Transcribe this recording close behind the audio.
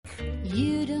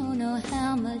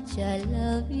much I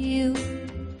love you.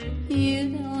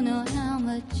 You don't know how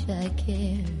much I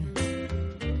care.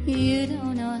 You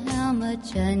don't know how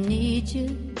much I need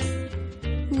you.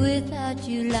 Without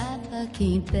you, life I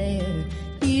can't bear.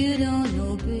 You don't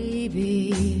know,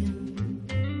 baby.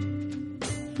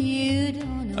 You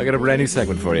don't know. I got a brand new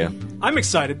segment for you. I'm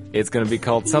excited. It's going to be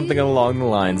called something along the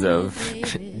lines of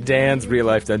Dan's Real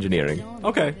Life Dungeoneering.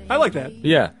 Okay, I like that.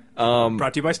 Yeah.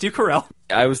 Brought to you by Steve Carell.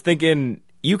 I was thinking,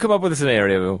 you come up with a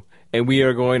scenario, and we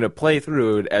are going to play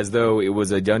through it as though it was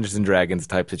a Dungeons & Dragons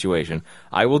type situation.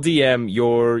 I will DM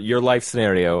your life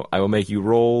scenario. I will make you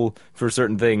roll for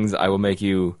certain things. I will make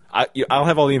you... I'll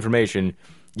have all the information.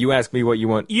 You ask me what you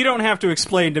want. You don't have to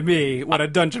explain to me what a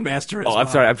dungeon master is. Oh, I'm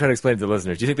Bob. sorry. I'm trying to explain it to the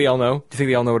listeners. Do you think they all know? Do you think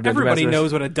they all know what a dungeon Everybody master is?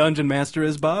 knows what a dungeon master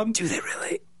is, Bob. Do they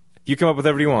really? You come up with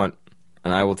whatever you want,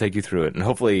 and I will take you through it. And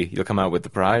hopefully you'll come out with the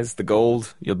prize, the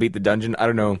gold. You'll beat the dungeon. I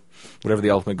don't know. Whatever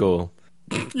the ultimate goal.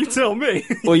 You tell me.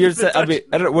 Well, you're... I mean,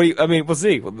 I don't know. What do you, I mean, we'll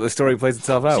see. The story plays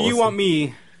itself out. So you want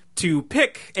me to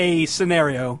pick a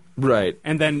scenario, Right.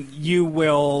 and then you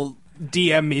will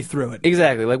DM me through it.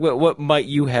 Exactly. Like, what might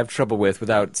you have trouble with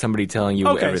without somebody telling you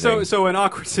Okay, everything? so an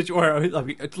awkward situation, or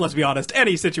let's be honest,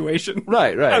 any situation.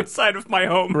 Right. Outside of my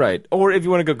home. Right. Or if you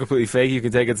want to go completely fake, you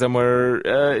can take it somewhere,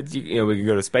 we can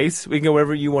go to space. We can go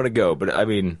wherever you want to go. But, I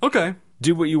mean, Okay.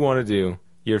 do what you want to do.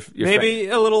 You're Maybe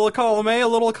a little column A, a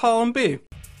little column B.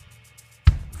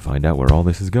 Find out where all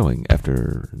this is going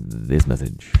after this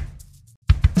message.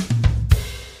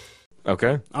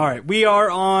 Okay. All right, we are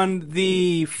on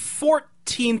the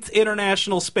 14th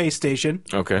International Space Station.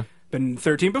 Okay. Been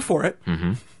 13 before it.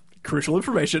 Mm-hmm. Crucial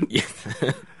information. Yeah.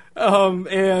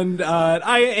 And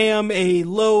I am a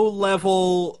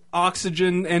low-level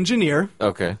oxygen engineer.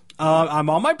 Okay. I'm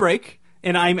on my break,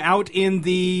 and I'm out in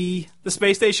the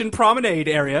space station promenade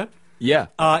area, Yeah.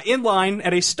 in line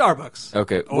at a Starbucks.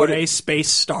 Okay. Or a space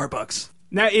Starbucks.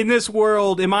 Now, in this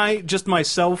world, am I just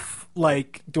myself?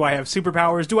 Like, do I have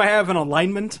superpowers? Do I have an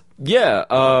alignment? Yeah.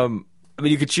 I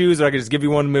mean, you could choose, or I could just give you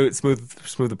one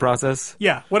smooth the process.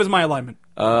 Yeah. What is my alignment?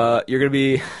 You're gonna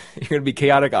be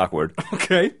chaotic, awkward,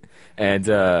 Okay. and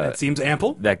That seems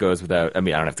ample. that goes without. I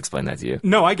mean, I don't have to explain that to you.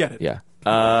 No, I get it. Yeah.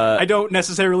 I don't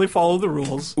necessarily follow the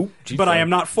rules, geez, but I sorry. am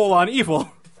not full-on evil.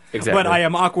 Exactly. But I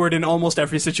am awkward in almost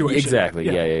every situation. Exactly.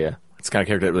 Yeah. It's the kind of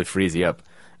character that really frees you up.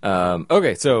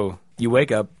 Okay, so you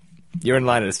wake up. You're in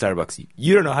line at a Starbucks.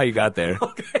 You don't know how you got there.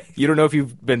 Okay. You don't know if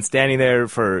you've been standing there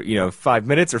for 5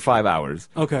 minutes or 5 hours.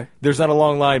 Okay. There's not a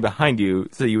long line behind you,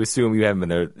 so you assume you haven't been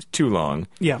there too long.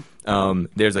 Yeah.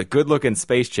 There's a good-looking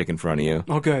space chick in front of you.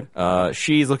 Oh, good.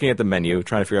 She's looking at the menu,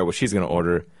 trying to figure out what she's going to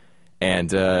order. And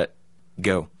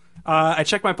go. I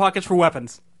check my pockets for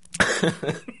weapons.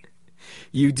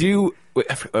 You do... Wait,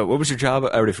 what was your job? I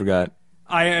already forgot.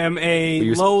 I am a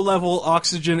You're- low-level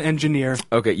oxygen engineer.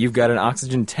 Okay, you've got an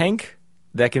oxygen tank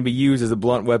that can be used as a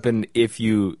blunt weapon if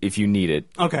you need it.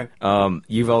 Okay.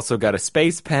 You've also got a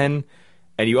space pen,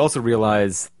 and you also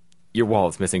realize your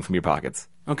wallet's missing from your pockets.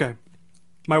 Okay.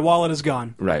 My wallet is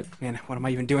gone. Right. Man, what am I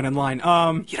even doing in line?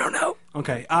 You don't know.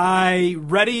 Okay. I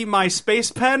ready my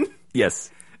space pen, Yes.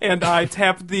 and I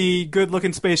tap the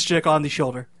good-looking space chick on the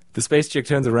shoulder. The space chick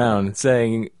turns around,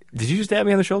 saying, "Did you just tap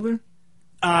me on the shoulder?"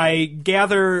 I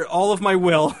gather all of my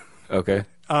will. Okay.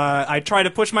 I try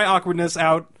to push my awkwardness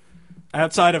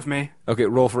outside of me. Okay,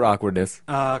 roll for awkwardness.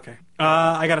 Okay.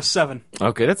 I got a 7.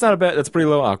 Okay, that's not a bad. That's pretty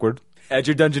low awkward. Add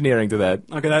your dungeoneering to that.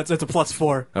 Okay, that's a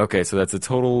 +4. Okay, so that's a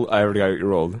total. I already got you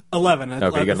rolled. 11.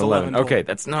 Okay, you got an 11. total. Okay,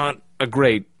 that's not a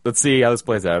great. Let's see how this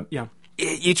plays out. Yeah.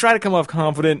 You try to come off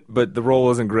confident, but the roll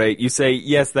isn't great. You say,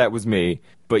 "Yes, that was me,"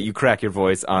 but you crack your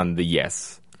voice on the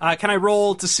yes. Can I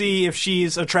roll to see if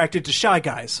she's attracted to shy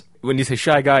guys? When you say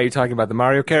shy guy, you're talking about the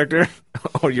Mario character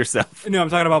or yourself? No,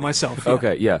 I'm talking about myself. Yeah.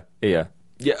 Okay, yeah.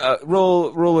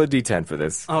 Roll a d10 for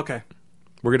this. Okay.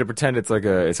 We're gonna pretend it's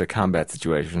a combat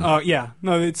situation. Oh, yeah.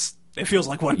 No, it feels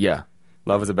like one. Yeah,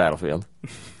 love is a battlefield.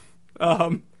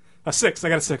 A 6. I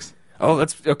got a 6. Oh,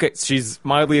 that's okay. She's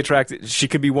mildly attracted. She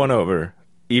could be won over,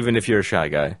 even if you're a shy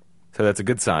guy. So that's a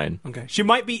good sign. Okay. She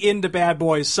might be into bad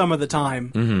boys some of the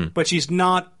time, but she's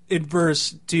not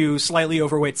adverse to slightly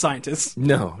overweight scientists.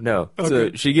 No. So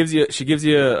Okay. she gives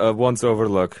you a once over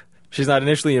look. She's not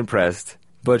initially impressed,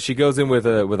 but she goes in with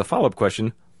a follow up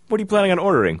question. What are you planning on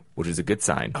ordering? Which is a good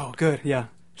sign. Oh, good. Yeah.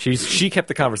 She kept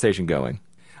the conversation going.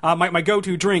 My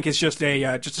go-to drink is just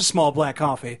a small black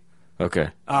coffee. Okay.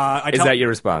 Is Is that your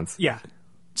response? Yeah.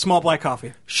 Small black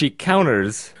coffee. She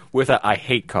counters with a "I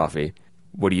hate coffee."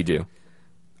 What do you do?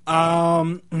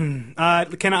 Can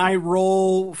I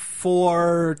roll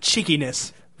for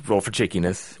cheekiness? Roll for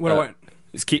cheekiness. What do I...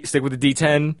 Stick with the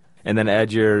D10 and then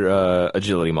add your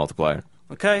agility multiplier.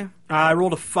 Okay. I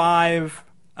rolled a 5,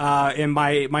 and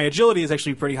my agility is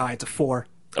actually pretty high. It's a 4.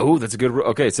 Oh, that's a good.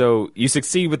 Okay, so you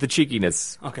succeed with the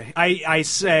cheekiness. Okay. I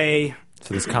say,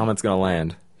 So this comment's gonna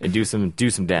land and do some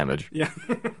damage. yeah.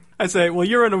 I say, well,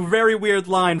 you're in a very weird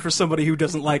line for somebody who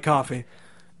doesn't like coffee.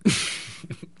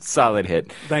 Solid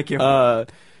hit. Thank you.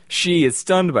 She is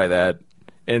stunned by that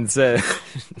and says,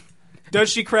 Does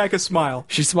she crack a smile?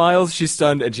 she smiles, she's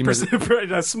stunned, and she misses.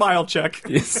 A smile check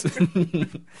Yes.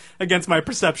 against my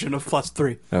perception of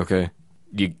 +3. Okay.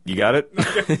 You got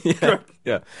it?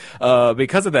 Yeah.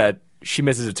 Because of that, she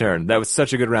misses a turn. That was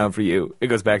such a good round for you. It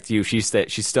goes back to you. She's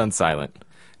stunned silent.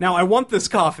 Now, I want this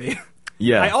coffee.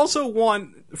 Yeah. I also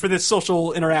want for this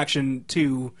social interaction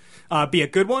to be a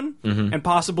good one and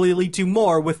possibly lead to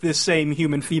more with this same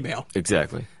human female.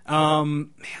 Exactly. So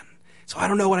I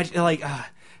don't know what I like.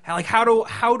 How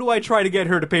do I try to get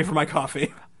her to pay for my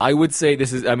coffee? I would say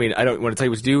this is, I mean, I don't want to tell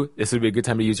you what to do. This would be a good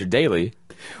time to use your daily,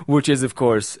 which is, of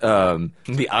course,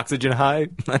 the oxygen high.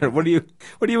 What are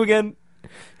you again?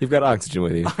 You've got oxygen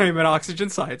with you. I'm an oxygen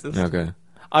scientist. Okay.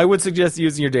 I would suggest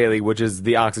using your daily, which is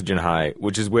the oxygen high,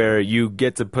 which is where you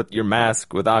get to put your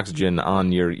mask with oxygen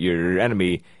on your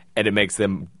enemy, and it makes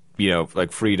them,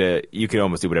 like free to. You can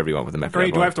almost do whatever you want with them. After Great.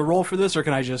 that Do I point. have to roll for this, or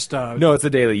can I just? No, it's a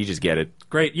daily. You just get it.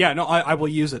 Great. Yeah. No, I will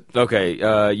use it.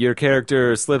 Okay. Your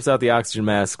character slips out the oxygen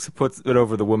mask, puts it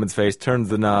over the woman's face, turns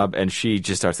the knob, and she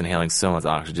just starts inhaling so much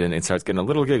oxygen and starts getting a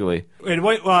little giggly. Wait,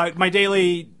 my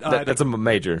daily. That's a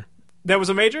major. That was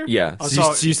a major. Yeah. Oh,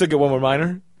 So you still get one more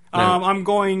minor. No. I'm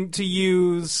going to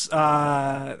use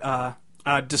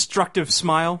destructive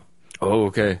smile. Oh,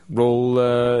 okay. Roll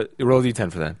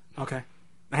d10 for that. Okay.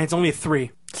 And it's only a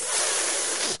 3.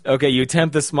 Okay, you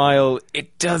attempt the smile.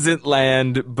 It doesn't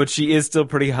land, but she is still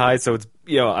pretty high, so it's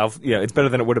it's better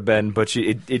than it would have been. But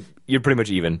you're pretty much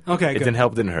even. Okay, it good. didn't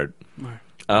help, didn't hurt.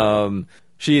 All right.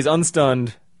 She is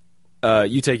unstunned.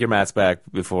 You take your mask back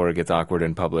before it gets awkward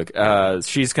in public.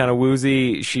 She's kind of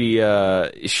woozy. She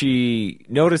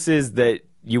notices that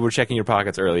you were checking your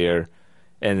pockets earlier,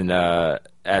 and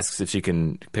asks if she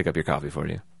can pick up your coffee for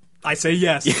you. I say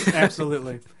yes.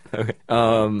 Absolutely. Okay.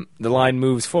 The line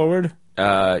moves forward.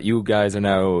 You guys are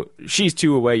now. She's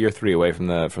 2 away. You're 3 away from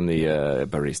the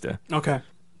barista. Okay.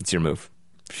 It's your move.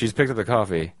 She's picked up the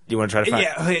coffee. Do you want to try to find?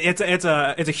 Yeah, it's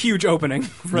a huge opening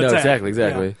for No, attack.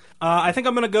 exactly. Yeah. I think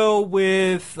I'm going to go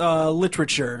with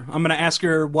literature. I'm going to ask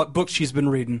her what book she's been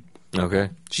reading. Okay.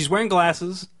 She's wearing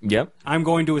glasses. Yep. I'm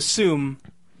going to assume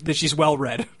that she's well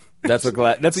read. That's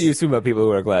what you assume about people who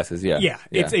wear glasses. Yeah. Yeah,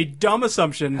 it's a dumb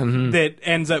assumption that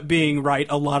ends up being right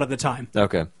a lot of the time.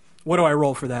 Okay. What do I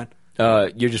roll for that?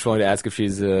 You're just willing to ask if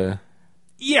she's.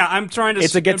 Yeah, I'm trying to.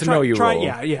 It's a get to know you roll.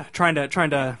 Yeah. Trying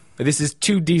to. This is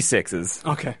 2 d6s.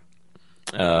 Okay.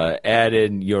 Add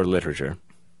in your literature.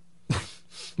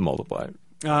 Multiply.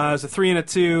 It's a 3 and a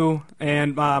 2,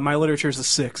 and my literature is a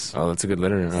 6. Oh, that's a good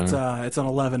literature. It's an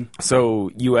 11. So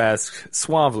you ask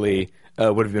suavely,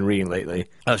 what have you been reading lately?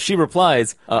 She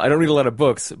replies, I don't read a lot of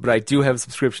books, but I do have a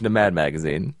subscription to Mad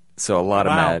Magazine. So a lot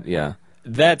of Wow. Mad, yeah.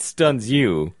 That stuns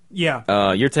you.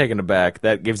 Yeah. You're taken aback.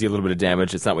 That gives you a little bit of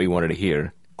damage. It's not what you wanted to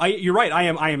hear. You're right.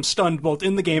 I am stunned both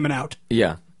in the game and out.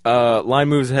 Yeah. Line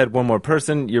moves ahead one more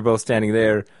person. You're both standing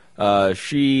there.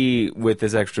 She, with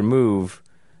this extra move,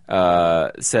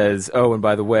 says, oh, and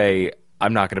by the way,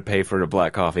 I'm not going to pay for a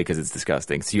black coffee because it's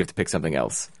disgusting, so you have to pick something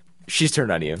else. She's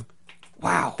turned on you.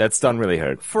 Wow. That stun really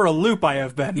hurt. For a loop I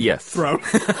have been Yes. thrown.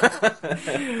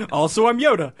 Also, I'm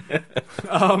Yoda.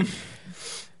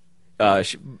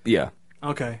 Yeah.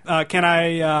 Okay. Can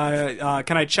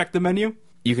I check the menu?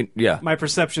 You can, yeah. My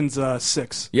perception's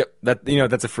 6. Yep.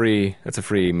 That's a free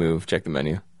move. Check the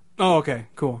menu. Oh, okay.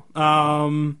 Cool.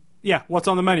 Yeah. What's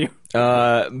on the menu?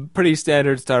 Pretty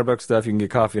standard Starbucks stuff. You can get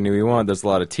coffee anywhere you want. There's a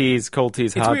lot of teas, cold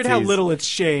teas, It's hot weird teas. how little it's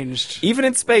changed. Even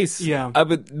in space. Yeah.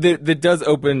 But that does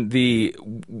open the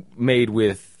made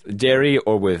with dairy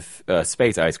or with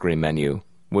space ice cream menu,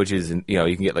 which is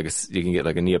you can get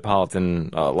like a Neapolitan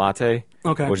latte.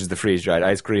 Okay. Which is the freeze dried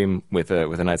ice cream with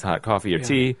a nice hot coffee or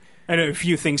tea. And a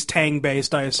few things Tang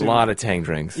based, I A assume. lot of Tang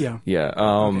drinks. Yeah.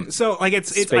 Yeah. So like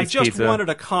it's I Space just pizza. wanted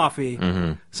a coffee.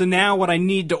 So now what I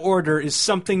need to order is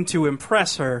something to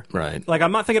impress her. Right. Like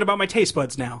I'm not thinking about my taste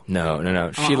buds now.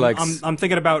 No. She I'm- likes. I'm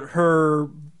thinking about her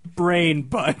brain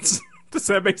buds. Does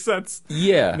that make sense?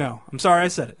 Yeah. No, I'm sorry I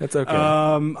said it. That's okay.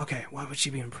 Okay, what would she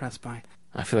be impressed by?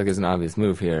 I feel like there's an obvious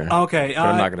move here. Okay, But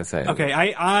I'm not gonna say it. Okay,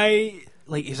 I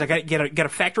like is I got get a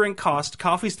factor in cost.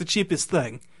 Coffee's the cheapest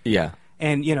thing, Yeah.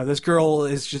 and this girl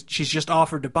she's just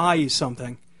offered to buy you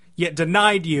something, yet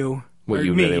denied you What or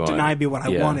you me really want. denied me what I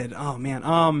Yeah. wanted. Oh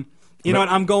man, you know what?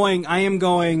 I am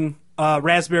going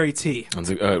Raspberry tea.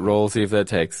 Roll, see if that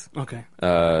takes. Okay.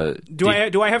 Do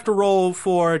I have to roll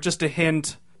for just a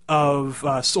hint of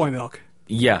soy milk?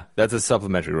 Yeah, that's a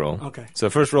supplementary roll. Okay. So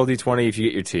first roll d20 if you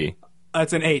get your tea.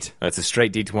 That's an 8. That's a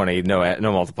straight d20, no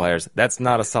multipliers. That's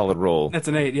not a solid roll. That's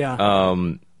an 8, yeah.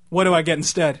 What do I get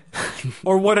instead?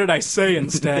 Or what did I say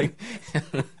instead?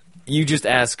 You just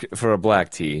ask for a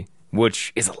black tea,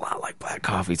 which is a lot like black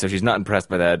coffee, so she's not impressed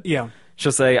by that. Yeah.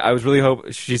 She'll say, I was hoping you were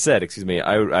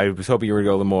going to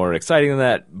go a little more exciting than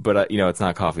that, but, it's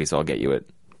not coffee, so I'll get you it.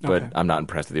 But Okay. I'm not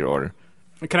impressed with your order.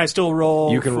 Can I still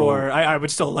roll? You can roll. I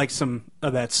would still like some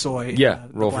of that soy. Yeah,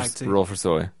 the roll black tea. for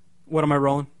soy. What am I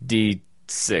rolling?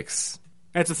 D6.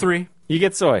 That's a 3. You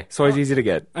get soy. Soy's easy to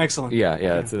get. Excellent. Yeah,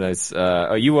 it's a nice.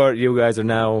 You guys are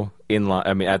now in line.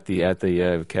 I mean, at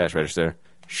the cash register.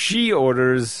 She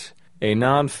orders a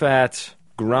non-fat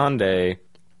grande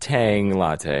Tang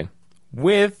latte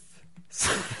with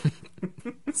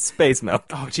space milk.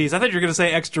 Oh, jeez. I thought you were going to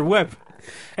say extra whip.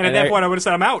 And at And that I- point, I would have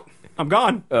said, I'm out. I'm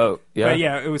gone. Oh, yeah. But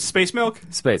yeah, it was space milk?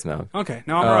 Space milk. Okay.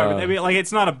 No, I'm all right with it. I mean, like,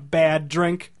 it's not a bad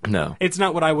drink. No. It's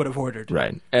not what I would have ordered.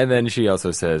 Right. And then she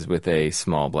also says with a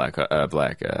small black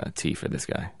tea for this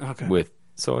guy. Okay. With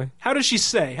soy How does she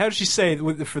say?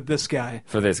 For this guy?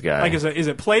 for this guy. Like, is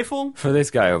it playful? for this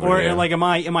guy over Or here. like, am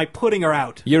I putting her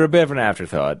out? You're a bit of an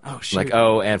afterthought. Oh, shoot. Like,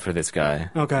 and for this guy.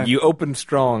 Okay. You opened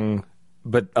strong,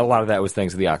 but a lot of that was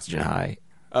thanks to the oxygen high.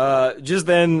 Just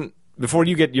then, before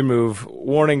you get your move,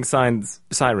 warning sirens,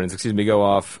 go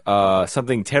off.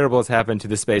 Something terrible has happened to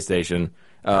the space station.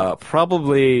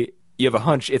 Probably, you have a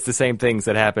hunch it's the same things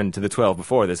that happened to the 12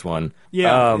 before this one.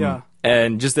 Yeah, yeah.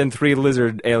 And just then 3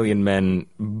 lizard alien men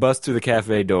bust through the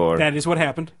cafe door. That is what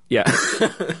happened. Yeah.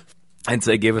 And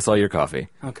say, give us all your coffee.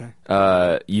 Okay.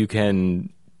 You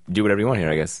can do whatever you want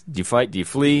here, I guess. Do you fight? Do you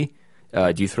flee?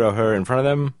 Do you throw her in front of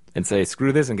them and say,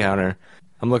 screw this encounter?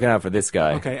 I'm looking out for this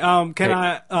guy. Okay.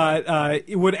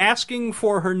 Would asking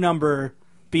for her number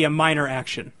be a minor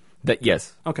action?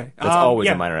 Yes. Okay. That's always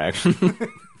yeah. a minor action.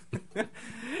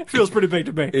 Feels pretty big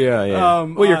to me. yeah.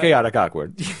 Well, you're chaotic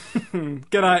awkward.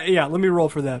 Let me roll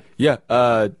for that. Yeah.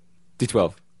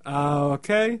 D12.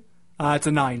 Okay. It's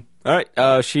a 9. All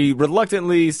right. She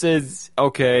reluctantly says,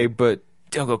 okay, but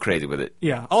don't go crazy with it.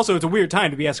 Yeah. Also, it's a weird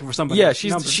time to be asking for somebody. Yeah,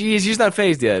 she's not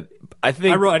phased yet. I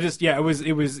think. It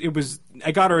was.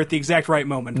 I got her at the exact right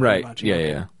moment. pretty Right. much.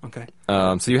 Yeah. Okay.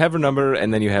 So you have her number,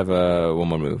 and then you have one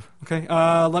more move. Okay.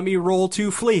 Let me roll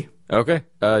to flee. Okay.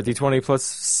 D20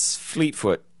 plus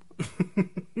Fleetfoot.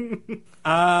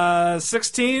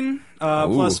 16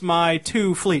 plus my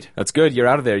 2 fleet. That's good. You're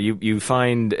out of there. You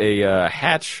find a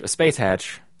space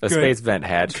hatch, a Good. space vent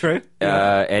hatch. Great.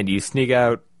 Yeah. And you sneak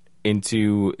out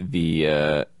into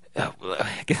the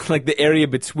like the area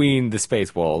between the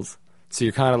space walls. So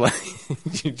you're kind of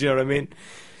like, you know what I mean?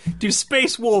 Do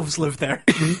space wolves live there?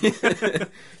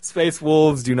 Space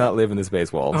wolves do not live in the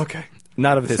space walls. Okay.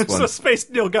 Not of this one. So Space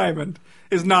Neil Gaiman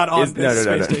is not on this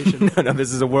space station. No,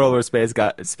 this is a world where Space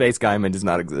Gaiman does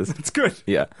not exist. It's good.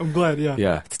 Yeah. I'm glad. Yeah.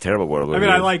 Yeah, it's a terrible world. I mean,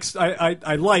 I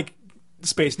like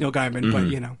Space Neil Gaiman, but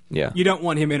Yeah. you don't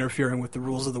want him interfering with the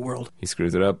rules of the world. He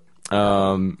screws it up.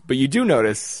 But you do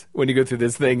notice when you go through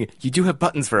this thing, you do have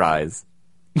buttons for eyes.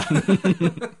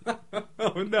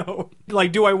 Oh no!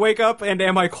 Like, do I wake up and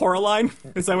am I Coraline?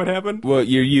 Is that what happened? Well,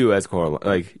 you're you as Coraline.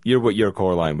 Like, you're what your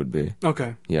Coraline would be.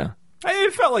 Okay. Yeah.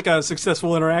 It felt like a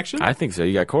successful interaction. I think so.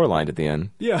 You got Coraline at the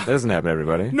end. Yeah. That doesn't happen to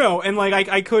everybody. No, and like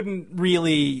I couldn't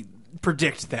really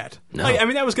predict that. No. Like, I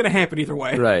mean, that was going to happen either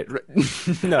way. Right.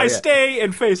 No, I yeah. stay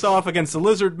and face off against the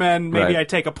lizard men. Maybe Right. I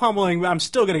take a pummeling, but I'm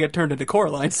still going to get turned into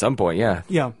Coraline. At some point, yeah.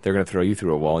 Yeah. They're going to throw you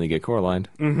through a wall and you get Coraline.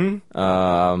 Mm-hmm.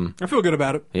 Um, I feel good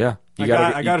about it. yeah.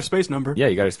 I got a space number. Yeah,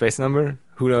 you got her space number.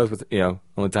 Who knows?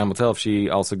 Only time will tell if she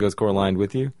also goes Coraline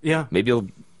with you. Yeah. Maybe you'll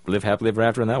live happily ever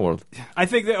after in that world. I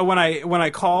think that when I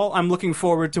call, I'm looking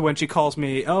forward to when she calls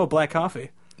me, "Oh, black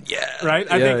coffee." Yeah. Right?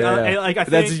 I think I think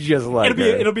That's just like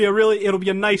it'll be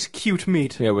a nice cute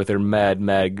meet. Yeah, with her mad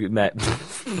with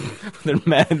her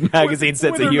mad magazine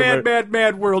sense with of her humor.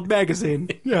 Mad World magazine.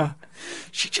 Yeah.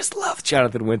 She just loved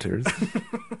Jonathan Winters.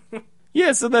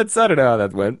 Yeah, so I don't know how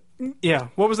that went. Yeah.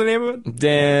 What was the name of it?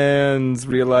 Dan's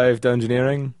Real Life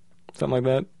Dungeoneering? Something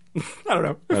like that? I don't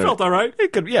know. It felt all right.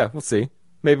 It could, yeah, we'll see.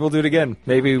 Maybe we'll do it again.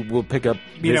 Maybe we'll pick up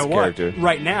You this know what? character.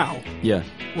 Right now, Yeah,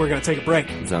 we're going to take a break.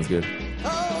 that sounds good.